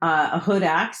a hood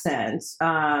accent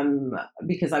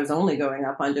because I was only going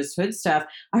up on just hood stuff.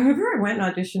 I remember I went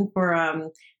and auditioned for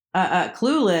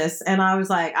Clueless, and I was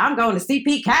like, I'm going to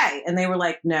CPK, and they were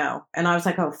like, no, and I was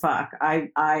like, oh fuck, I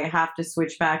have to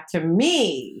switch back to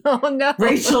me. Oh no,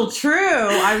 Rachel True.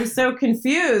 I was so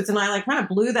confused, and I like kind of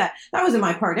blew that wasn't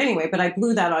my part anyway, but I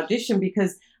blew that audition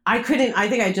because I think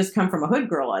I just come from a hood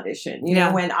girl audition,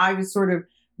 when I was sort of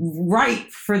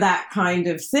ripe for that kind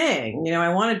of thing.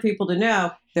 I wanted people to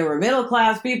know there were middle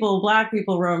class people, Black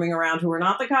people roaming around who were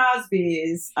not the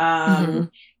Cosbys.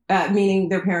 Meaning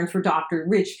their parents were doctor,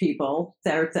 rich people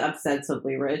that are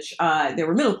ostensibly rich. They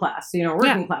were middle class,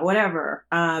 working class, whatever,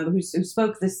 who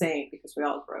spoke the same because we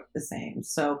all grew up the same.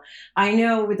 So I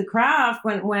know with The Craft,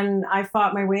 when I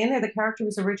fought my way in there, the character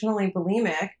was originally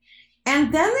bulimic.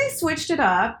 And then they switched it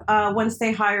up once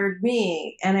they hired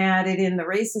me and added in the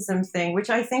racism thing, which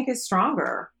I think is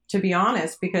stronger to be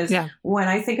honest, because when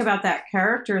I think about that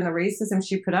character and the racism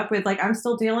she put up with, like, I'm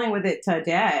still dealing with it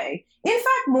today. In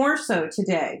fact, more so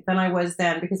today than I was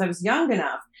then, because I was young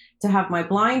enough to have my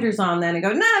blinders on then and go,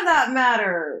 none of that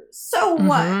matters. So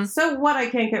what? So what I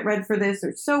can't get read for this,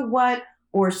 or so what?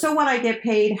 Or so what I get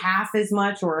paid half as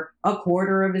much or a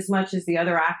quarter of as much as the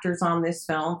other actors on this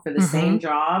film for the same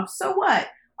job. So what?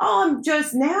 I'm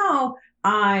just now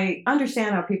I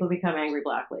understand how people become angry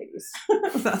Black ladies.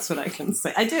 That's what I can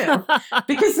say. I do.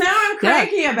 Because now I'm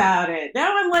cranky about it.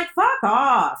 Now I'm like, fuck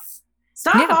off.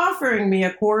 Stop offering me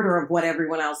a quarter of what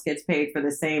everyone else gets paid for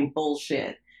the same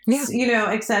bullshit. Yeah. You know,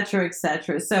 et cetera, et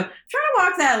cetera. So I'm trying to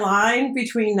walk that line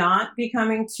between not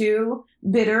becoming too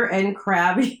bitter and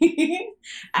crabby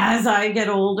as I get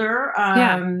older.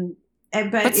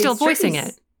 But still voicing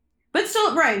it. But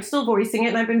still voicing it.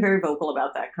 And I've been very vocal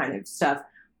about that kind of stuff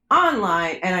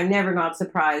online. And I'm never not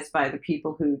surprised by the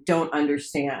people who don't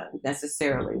understand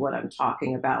necessarily what I'm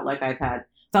talking about. Like I've had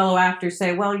fellow actors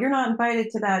say, well, you're not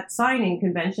invited to that signing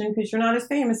convention because you're not as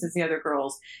famous as the other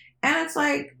girls. And it's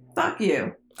like, fuck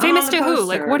you. Famous to who?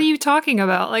 Like, what are you talking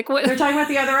about? Like, what? They're talking about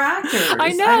the other actors. I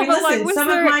know, but listen,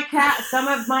 like, some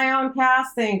of my own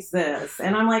cast thinks this,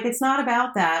 and I'm like, it's not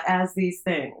about that. At these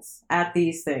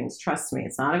things, trust me,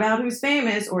 it's not about who's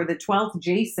famous or the 12th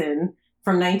Jason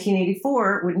from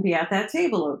 1984 wouldn't be at that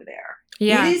table over there.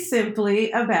 Yeah, it is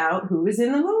simply about who is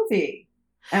in the movie.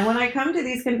 And when I come to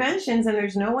these conventions and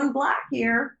there's no one Black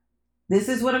here, this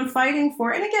is what I'm fighting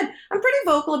for. And again, I'm pretty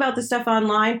vocal about the stuff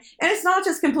online. And it's not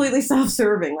just completely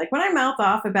self-serving. Like when I mouth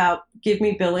off about give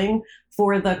me billing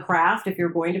for the craft, if you're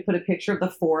going to put a picture of the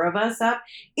four of us up,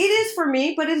 it is for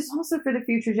me, but it is also for the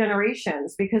future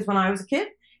generations. Because when I was a kid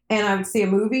and I would see a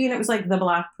movie and it was like the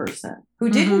Black person who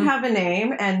didn't have a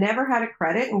name and never had a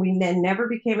credit. And we then never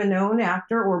became a known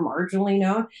actor or marginally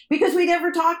known because we never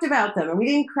talked about them and we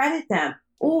didn't credit them.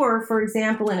 Or, for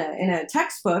example, in a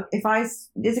textbook, if I, as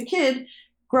a kid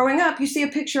growing up, you see a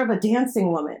picture of a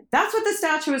dancing woman. That's what the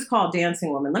statue is called,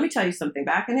 dancing woman. Let me tell you something.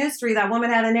 Back in history, that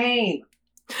woman had a name.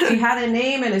 She had a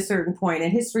name at a certain point,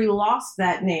 and history lost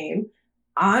that name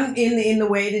in the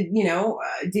way to,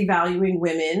 devaluing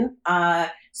women.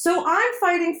 So I'm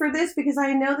fighting for this because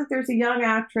I know that there's a young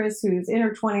actress who's in her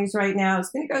 20s right now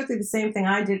who's going to go through the same thing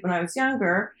I did when I was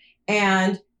younger,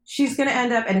 and she's going to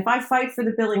end up, and if I fight for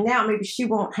the billing now, maybe she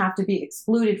won't have to be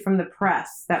excluded from the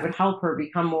press. That would help her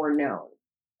become more known,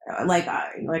 like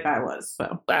I was.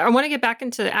 So I want to get back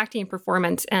into acting and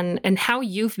performance and how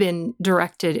you've been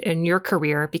directed in your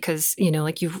career, because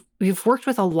you've worked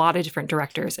with a lot of different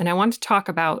directors, and I want to talk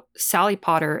about Sally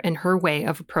Potter and her way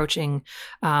of approaching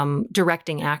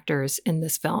directing actors in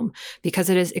this film, because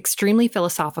it is extremely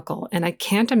philosophical, and I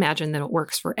can't imagine that it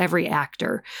works for every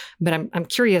actor, but I'm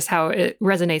curious how it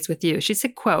resonates with you. She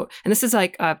said, quote, and this is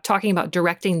like talking about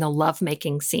directing the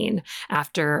lovemaking scene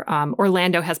after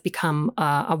Orlando has become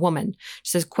a woman. She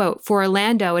says, quote, for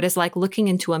Orlando, it is like looking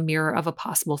into a mirror of a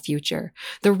possible future.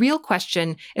 The real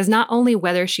question is not only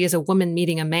whether she is a woman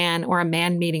meeting a man or a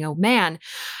man meeting a man,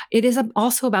 it is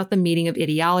also about the meeting of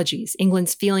ideologies,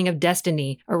 England's feeling of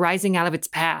destiny arising out of its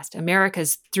past,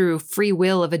 America's through free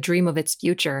will of a dream of its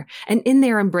future, and in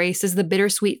their embrace is the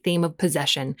bittersweet theme of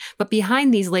possession. But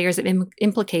behind these layers of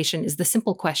implication is the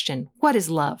simple question, what is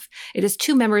love? It is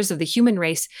two members of the human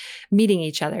race meeting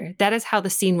each other. That is how the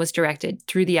scene was directed,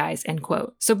 through the eyes, end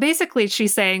quote. So basically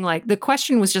she's saying, like, the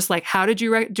question was just like, how did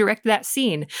you direct that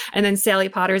scene? And then Sally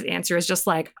Potter's answer is just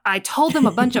like, I told them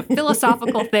a bunch of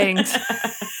philosophical things.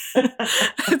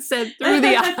 It said through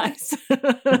the eyes.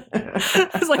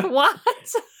 I was like, what?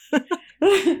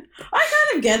 I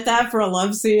kind of get that for a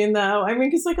love scene, though. I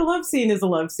mean, because like a love scene is a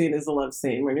love scene is a love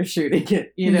scene when you're shooting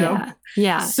it,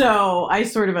 Yeah. So I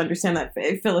sort of understand that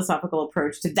philosophical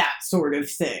approach to that sort of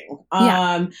thing.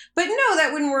 But no, that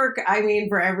wouldn't work. I mean,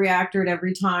 for every actor at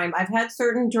every time. I've had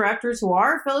certain directors who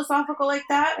are philosophical like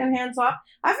that and hands off.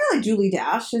 I feel like Julie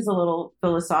Dash is a little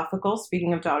philosophical,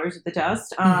 speaking of Daughters of the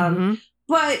Dust.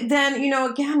 But then,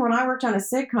 again, when I worked on a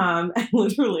sitcom, and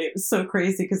literally it was so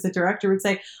crazy because the director would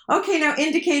say, okay, now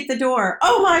indicate the door.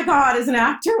 Oh my God, as an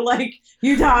actor, like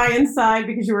you die inside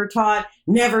because you were taught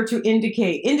never to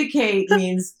indicate. Indicate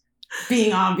means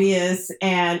being obvious,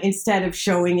 and instead of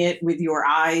showing it with your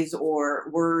eyes or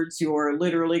words, you're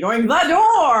literally going, the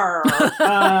door.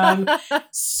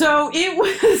 So it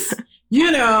was,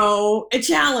 a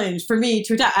challenge for me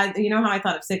to, how I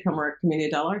thought of sitcom work,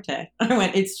 Commedia dell'arte. I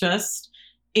went, it's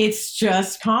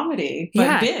just comedy,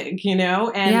 but big,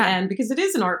 and because it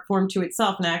is an art form to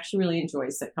itself, and I actually really enjoy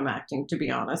sitcom acting, to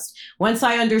be honest. Once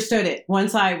I understood it,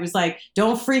 once I was like,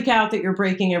 don't freak out that you're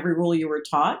breaking every rule you were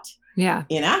taught.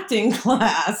 in acting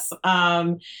class.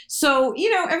 So,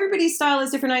 everybody's style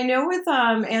is different. I know with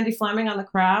Andy Fleming on The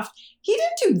Craft, he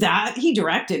didn't do that. He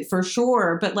directed for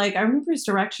sure. But I remember his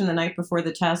direction the night before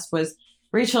the test was,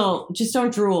 Rachel, just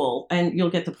don't drool and you'll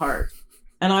get the part.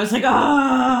 And I was like,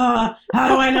 how do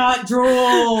I not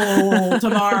drool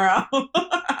tomorrow?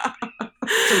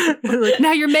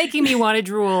 Now you're making me want to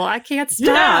drool. I can't stop.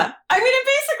 Yeah. I mean, and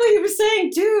basically he was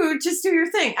saying, dude, just do your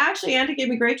thing. Actually, Andy gave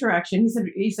me great direction.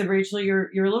 He said, Rachel, you're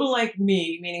a little like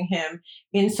me, meaning him,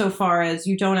 insofar as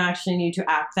you don't actually need to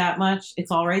act that much.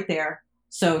 It's all right there.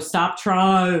 So stop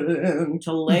trying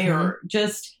to layer.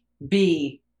 Just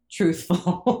be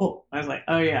truthful. I was like,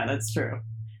 oh yeah, that's true.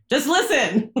 Just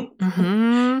listen.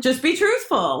 Just be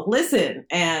truthful. Listen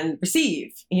and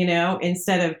receive,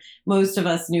 instead of most of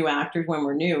us new actors when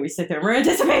we're new, we sit there and we're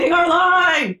anticipating our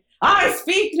line. I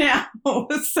speak now.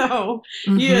 So,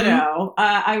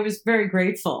 I was very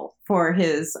grateful for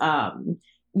his, for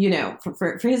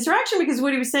his direction, because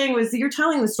what he was saying was, you're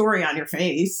telling the story on your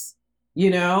face.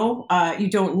 You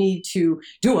don't need to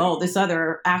do all this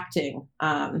other acting,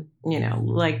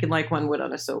 like one would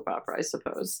on a soap opera, I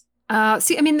suppose.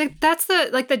 See, I mean, that's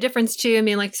the difference too. I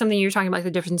mean, like something you're talking about,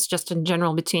 the difference just in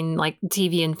general between like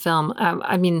TV and film.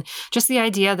 I mean, just the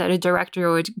idea that a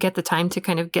director would get the time to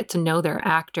kind of get to know their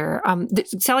actor.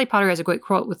 Sally Potter has a great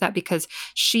quote with that, because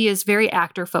she is very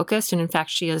actor focused. And in fact,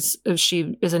 she is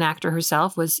an actor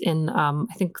herself, was in,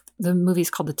 I think the movie's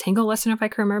called The Tango Lesson, if I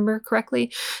can remember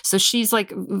correctly. So she's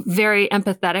like very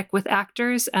empathetic with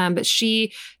actors, but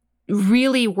she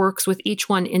really works with each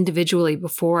one individually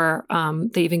before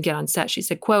they even get on set. She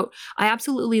said, quote, I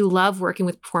absolutely love working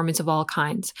with performers of all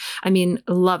kinds. I mean,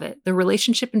 love it. The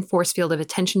relationship and force field of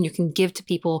attention you can give to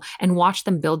people and watch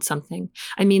them build something.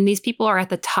 I mean, these people are at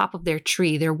the top of their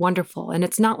tree. They're wonderful. And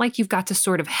it's not like you've got to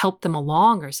sort of help them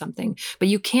along or something, but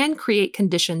you can create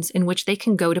conditions in which they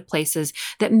can go to places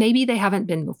that maybe they haven't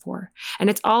been before. And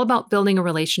it's all about building a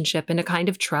relationship and a kind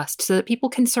of trust so that people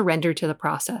can surrender to the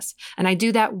process. And I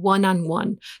do that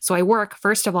one-on-one. So I work,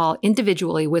 first of all,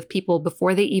 individually with people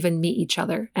before they even meet each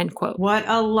other, end quote. What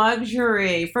a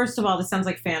luxury. First of all, this sounds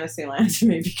like Fantasyland to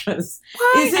me, because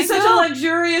this is such a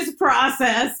luxurious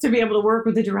process to be able to work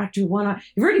with the director one-on-one.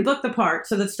 You've already booked the part,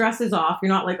 so the stress is off. You're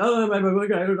not like, oh, my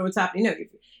God, I don't know what's happening. No,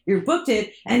 you've booked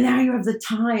it, and now you have the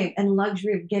time and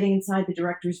luxury of getting inside the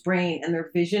director's brain and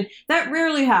their vision. That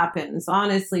rarely happens.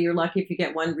 Honestly, you're lucky if you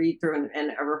get one read through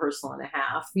and a rehearsal and a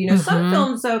half. Some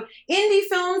films, though, indie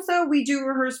films, though, we do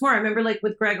rehearse more. I remember, like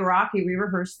with Greg Araki, we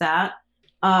rehearsed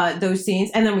those scenes,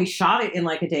 and then we shot it in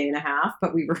like a day and a half,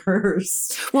 but we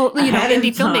rehearsed. Well,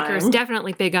 indie filmmakers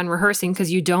definitely big on rehearsing,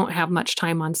 because you don't have much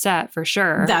time on set, for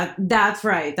sure. That's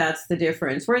right. That's the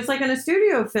difference. Whereas like in a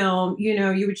studio film,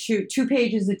 you would shoot 2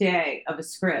 pages a day of a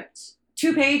script.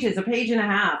 2 pages, a page and a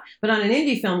half. But on an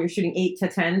indie film, you're shooting 8 to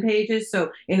 10 pages.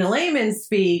 So in a layman's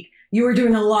speak, you were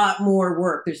doing a lot more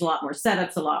work. There's a lot more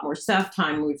setups, a lot more stuff.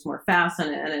 Time moves more fast.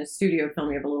 And in a studio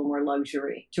film, you have a little more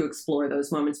luxury to explore those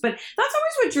moments. But that's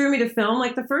always what drew me to film.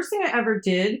 Like the first thing I ever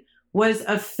did was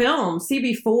a film,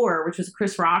 CB4, which was a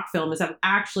Chris Rock film, is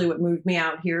actually what moved me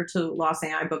out here to Los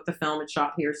Angeles. I booked the film, it's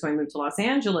shot here, so I moved to Los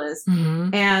Angeles.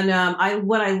 Mm-hmm. And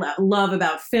what I love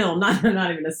about film, not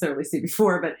even necessarily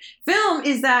CB4, but film,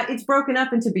 is that it's broken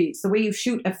up into beats. The way you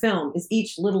shoot a film is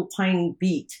each little tiny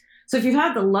beat. So if you've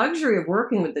had the luxury of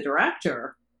working with the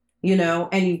director,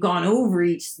 and you've gone over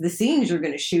the scenes you're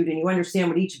going to shoot, and you understand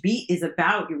what each beat is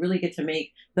about, you really get to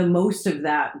make the most of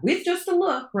that with just a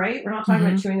look, right? We're not talking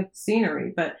about chewing up the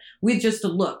scenery, but with just a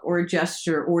look or a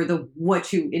gesture or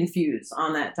what you infuse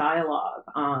on that dialogue.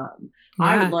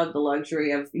 I would love the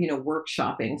luxury of,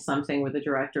 workshopping something with a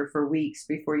director for weeks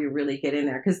before you really get in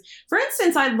there. Because, for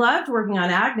instance, I loved working on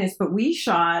Agnes, but we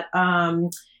shot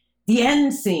the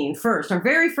end scene first. Our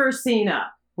very first scene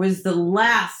up was the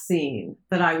last scene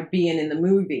that I would be in the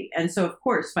movie. And so, of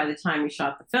course, by the time we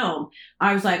shot the film,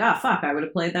 I was like, oh, fuck, I would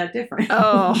have played that different.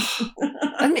 Oh.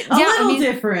 A little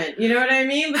different. You know what I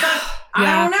mean? But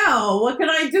I don't know. What can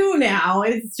I do now?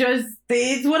 It's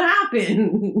what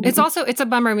happened. It's a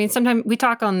bummer. I mean, sometimes we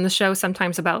talk on the show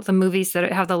sometimes about the movies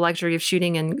that have the luxury of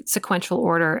shooting in sequential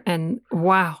order, and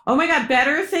wow. Oh my God,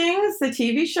 Better Things, the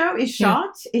TV show, is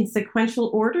shot in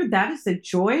sequential order. That is the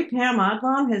joy. Pam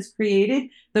Adlon has created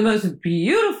the most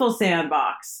beautiful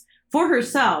sandbox for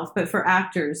herself, but for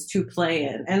actors to play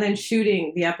in. And then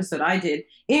shooting the episode I did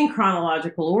in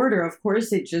chronological order, of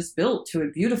course, it just built to a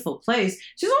beautiful place.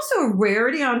 She's also a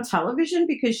rarity on television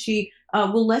because she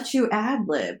will let you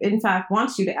ad-lib. In fact,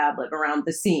 wants you to ad-lib around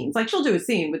the scenes. Like she'll do a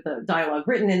scene with the dialogue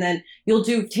written, and then you'll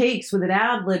do takes with it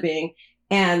ad-libbing.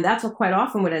 And that's what quite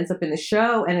often what ends up in the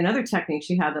show. And another technique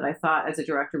she had that I thought as a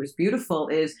director was beautiful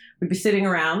is we'd be sitting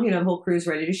around, the whole crew's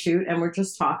ready to shoot, and we're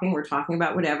just talking. We're talking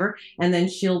about whatever. And then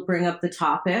she'll bring up the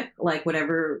topic, like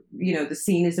whatever, the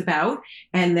scene is about.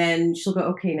 And then she'll go,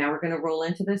 okay, now we're going to roll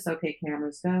into this. Okay,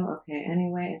 cameras go. Okay,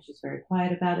 anyway. And she's very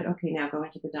quiet about it. Okay, now go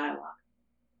into the dialogue.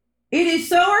 It is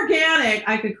so organic,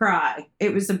 I could cry.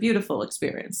 It was a beautiful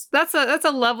experience. That's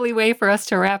a lovely way for us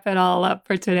to wrap it all up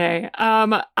for today.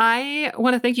 I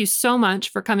want to thank you so much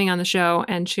for coming on the show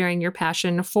and sharing your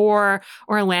passion for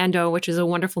Orlando, which is a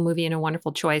wonderful movie and a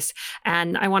wonderful choice.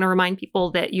 And I want to remind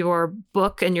people that your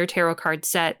book and your tarot card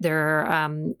set, they're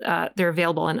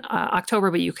available in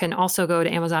October, but you can also go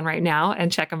to Amazon right now and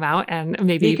check them out and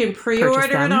maybe you can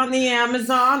pre-order it on the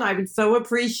Amazon. I would so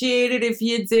appreciate it if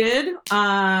you did.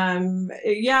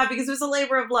 Because it was a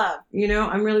labor of love.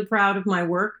 I'm really proud of my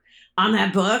work on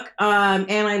that book.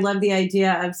 And I love the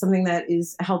idea of something that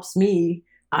helps me,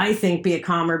 I think, be a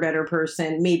calmer, better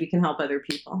person, maybe can help other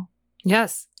people.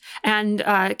 Yes. And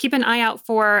keep an eye out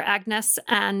for Agnes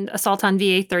and Assault on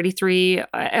VA-33.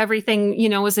 Everything,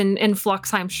 was in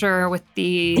flux, I'm sure, with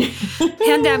the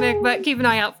pandemic, but keep an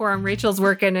eye out for them. Rachel's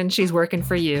working and she's working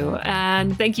for you.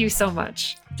 And thank you so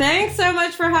much. Thanks so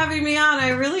much for having me on.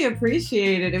 I really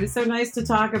appreciate it. It was so nice to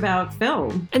talk about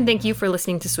film. And thank you for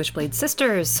listening to Switchblade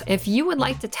Sisters. If you would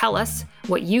like to tell us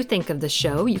what you think of the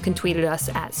show, you can tweet at us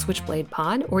at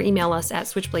SwitchbladePod or email us at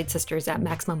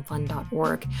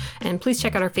switchbladesisters@maximumfun.org. And please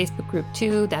check out our Facebook group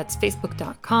too. That's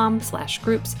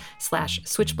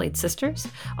facebook.com/groups/Switchblade Sisters.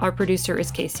 Our producer is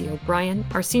Casey O'Brien.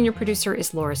 Our senior producer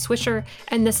is Laura Swisher.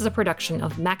 And this is a production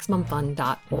of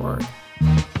MaximumFun.org.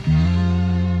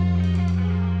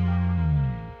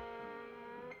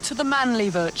 To the manly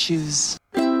virtues.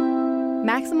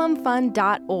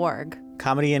 MaximumFun.org.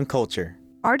 Comedy and culture.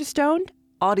 Artist owned.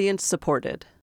 Audience supported.